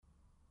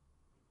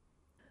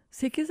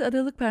8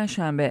 Aralık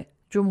Perşembe,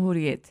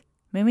 Cumhuriyet,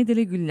 Mehmet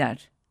Ali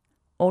Güller,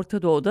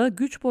 Ortadoğu'da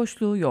güç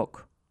boşluğu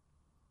yok.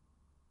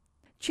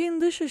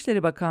 Çin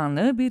Dışişleri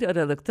Bakanlığı 1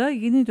 Aralık'ta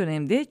yeni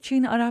dönemde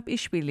Çin-Arap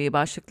İşbirliği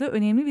başlıklı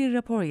önemli bir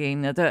rapor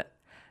yayınladı.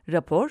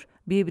 Rapor,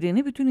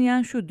 birbirini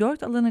bütünleyen şu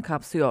 4 alanı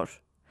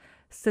kapsıyor: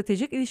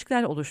 stratejik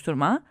ilişkiler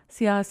oluşturma,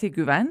 siyasi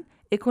güven,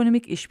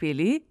 ekonomik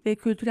işbirliği ve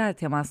kültürel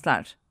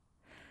temaslar.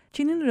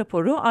 Çin'in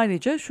raporu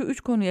ayrıca şu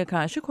 3 konuya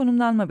karşı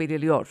konumlanma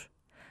belirliyor: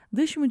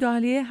 dış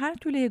müdahaleye, her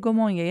türlü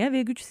hegemonyaya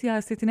ve güç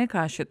siyasetine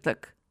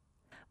karşıtlık.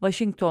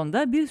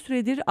 Washington'da bir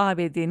süredir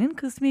ABD'nin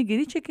kısmi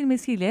geri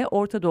çekilmesiyle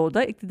Orta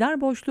Doğu'da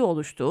iktidar boşluğu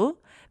oluştuğu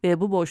ve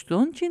bu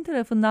boşluğun Çin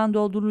tarafından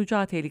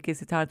doldurulacağı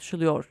tehlikesi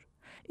tartışılıyor.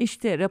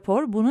 İşte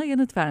rapor buna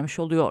yanıt vermiş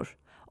oluyor.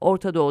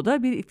 Orta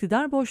Doğu'da bir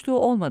iktidar boşluğu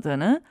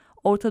olmadığını,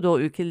 Orta Doğu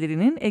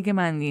ülkelerinin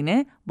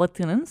egemenliğine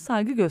Batı'nın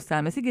saygı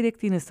göstermesi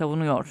gerektiğini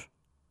savunuyor.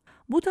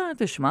 Bu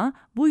tartışma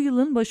bu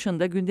yılın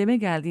başında gündeme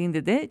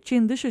geldiğinde de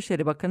Çin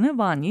Dışişleri Bakanı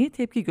Wang Yi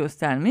tepki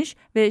göstermiş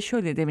ve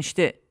şöyle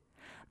demişti: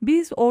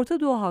 "Biz Orta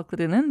Doğu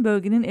halklarının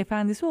bölgenin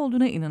efendisi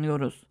olduğuna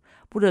inanıyoruz.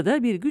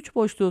 Burada bir güç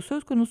boşluğu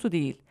söz konusu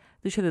değil.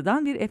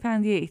 Dışarıdan bir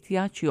efendiye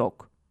ihtiyaç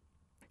yok."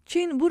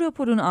 Çin bu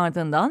raporun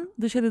ardından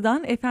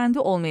dışarıdan efendi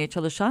olmaya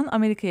çalışan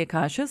Amerika'ya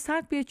karşı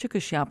sert bir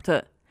çıkış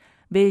yaptı.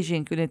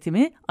 Beijing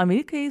yönetimi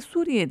Amerika'yı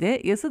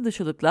Suriye'de yasa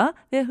dışılıkla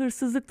ve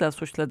hırsızlıkla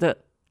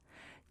suçladı.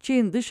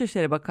 Çin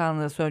Dışişleri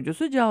Bakanlığı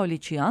Sözcüsü Zhao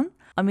Liqian,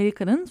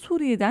 Amerika'nın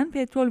Suriye'den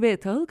petrol ve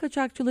tahıl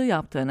kaçakçılığı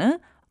yaptığını,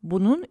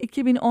 bunun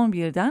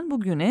 2011'den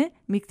bugüne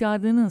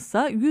miktarının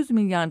ise 100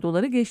 milyar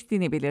doları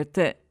geçtiğini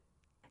belirtti.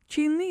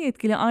 Çinli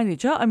yetkili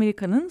ayrıca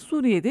Amerika'nın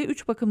Suriye'de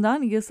 3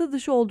 bakımdan yasa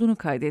dışı olduğunu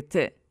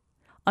kaydetti.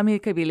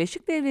 Amerika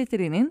Birleşik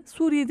Devletleri'nin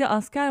Suriye'de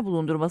asker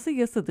bulundurması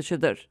yasa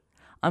dışıdır.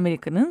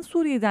 Amerika'nın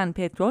Suriye'den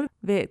petrol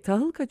ve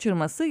tahıl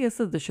kaçırması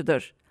yasa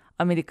dışıdır.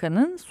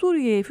 Amerika'nın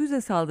Suriye'ye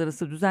füze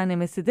saldırısı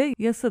düzenlemesi de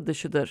yasa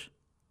dışıdır.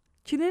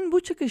 Çin'in bu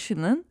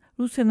çıkışının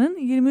Rusya'nın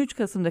 23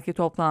 Kasım'daki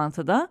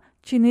toplantıda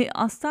Çin'i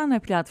Astana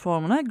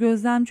platformuna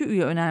gözlemci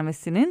üye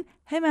önermesinin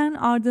hemen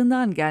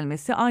ardından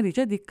gelmesi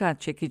ayrıca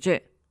dikkat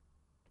çekici.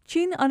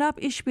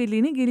 Çin-Arap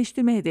işbirliğini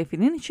geliştirme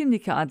hedefinin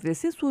şimdiki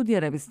adresi Suudi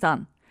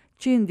Arabistan.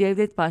 Çin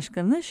Devlet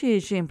Başkanı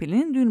Xi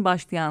Jinping'in dün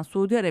başlayan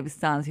Suudi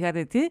Arabistan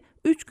ziyareti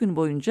 3 gün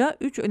boyunca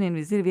 3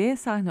 önemli zirveye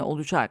sahne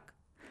olacak.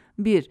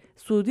 1.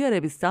 Suudi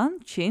Arabistan,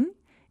 Çin,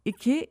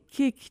 2.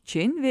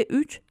 KİK-Çin ve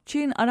 3.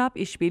 Çin-Arap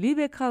İşbirliği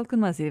ve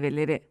Kalkınma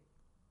Zirveleri.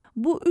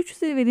 Bu 3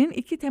 zirvenin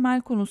 2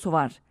 temel konusu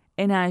var: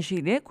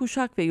 enerjiyle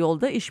kuşak ve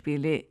yolda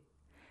işbirliği.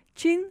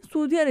 Çin,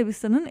 Suudi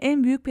Arabistan'ın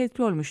en büyük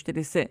petrol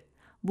müşterisi.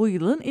 Bu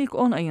yılın ilk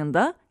 10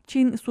 ayında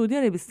Çin-Suudi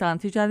Arabistan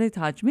ticaret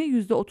hacmi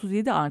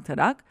 %37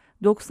 artarak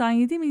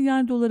 97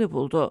 milyar doları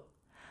buldu.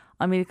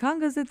 Amerikan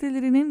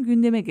gazetelerinin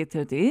gündeme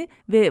getirdiği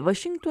ve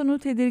Washington'u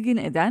tedirgin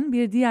eden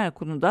bir diğer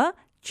konu da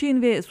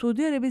Çin ve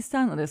Suudi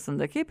Arabistan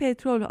arasındaki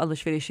petrol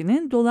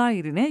alışverişinin dolar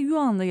yerine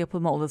yuanla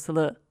yapılma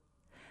olasılığı.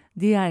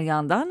 Diğer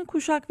yandan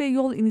Kuşak ve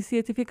Yol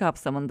inisiyatifi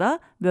kapsamında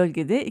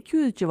bölgede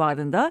 200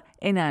 civarında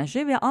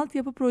enerji ve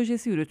altyapı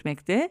projesi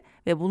yürütmekte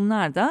ve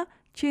bunlar da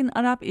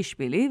Çin-Arap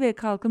İşbirliği ve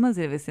Kalkınma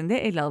Zirvesi'nde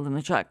ele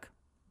alınacak.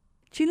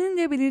 Çin'in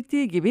de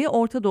belirttiği gibi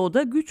Orta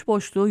Doğu'da güç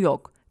boşluğu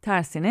yok.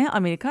 Tersine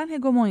Amerikan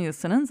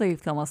hegemonyasının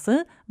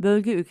zayıflaması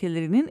bölge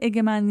ülkelerinin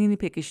egemenliğini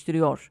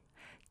pekiştiriyor.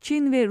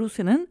 Çin ve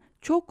Rusya'nın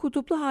çok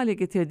kutuplu hale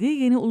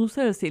getirdiği yeni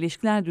uluslararası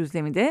ilişkiler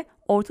düzlemi de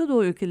Orta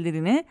Doğu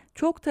ülkelerine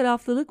çok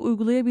taraflılık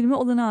uygulayabilme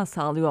olanağı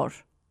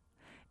sağlıyor.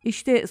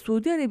 İşte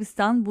Suudi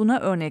Arabistan buna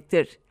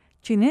örnektir.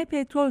 Çin'e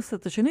petrol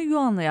satışını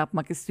yuanla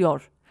yapmak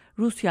istiyor.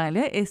 Rusya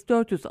ile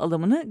S-400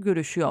 alımını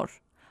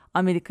görüşüyor.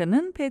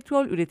 Amerika'nın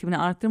petrol üretimini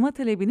arttırma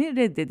talebini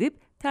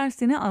reddedip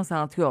tersine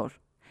azaltıyor.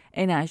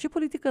 Enerji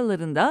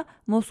politikalarında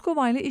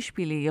Moskova ile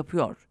işbirliği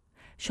yapıyor.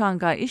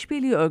 Şangay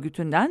İşbirliği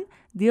Örgütü'nden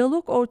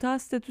diyalog ortağı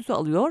statüsü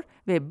alıyor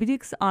ve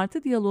BRICS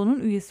artı diyaloğunun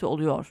üyesi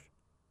oluyor.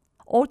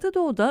 Orta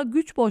Doğu'da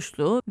güç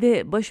boşluğu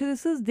ve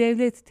başarısız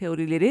devlet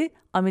teorileri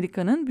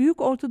Amerika'nın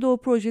Büyük Orta Doğu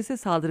Projesi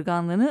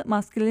saldırganlığını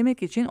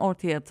maskelemek için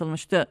ortaya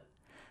atılmıştı.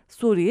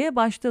 Suriye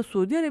başta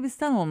Suudi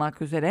Arabistan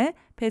olmak üzere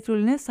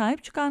petrolüne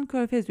sahip çıkan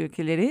Körfez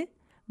ülkeleri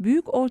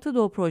Büyük Orta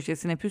Doğu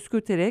Projesi'ne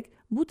püskürterek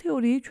bu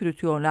teoriyi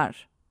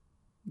çürütüyorlar.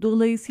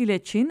 Dolayısıyla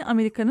Çin,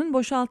 Amerika'nın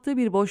boşalttığı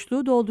bir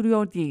boşluğu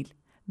dolduruyor değil.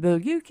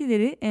 Bölge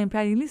ülkeleri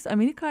emperyalist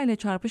Amerika ile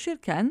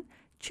çarpışırken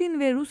Çin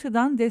ve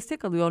Rusya'dan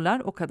destek alıyorlar,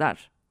 o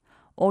kadar.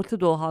 Orta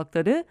Doğu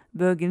halkları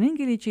bölgenin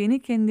geleceğini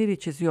kendileri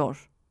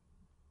çiziyor.